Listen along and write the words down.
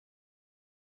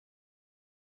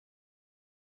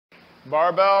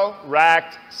Barbell,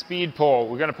 racked, speed pull.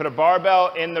 We're gonna put a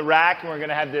barbell in the rack and we're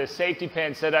gonna have the safety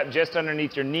pin set up just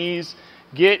underneath your knees.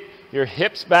 Get your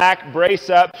hips back, brace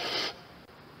up,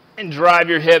 and drive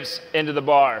your hips into the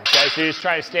bar. Okay, so you're just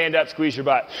trying to stand up, squeeze your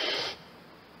butt.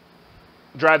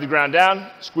 Drive the ground down,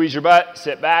 squeeze your butt,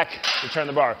 sit back, return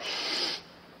the bar.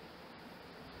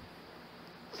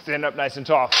 Stand up nice and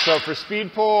tall. So for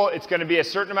speed pull, it's gonna be a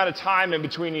certain amount of time in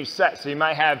between each set. So you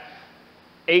might have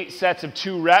 8 sets of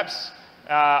 2 reps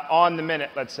on the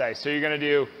minute, let's say. So you're gonna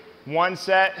do 1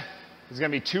 set, it's gonna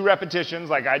be 2 repetitions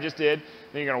like I just did.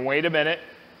 Then you're gonna wait a minute,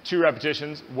 2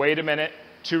 repetitions, wait a minute,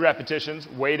 2 repetitions,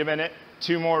 wait a minute,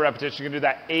 2 more repetitions. You're gonna do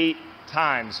that 8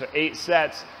 times. So 8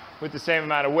 sets with the same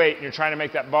amount of weight, and you're trying to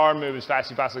make that bar move as fast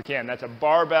as you possibly can. That's a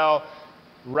barbell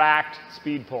racked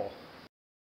speed pull.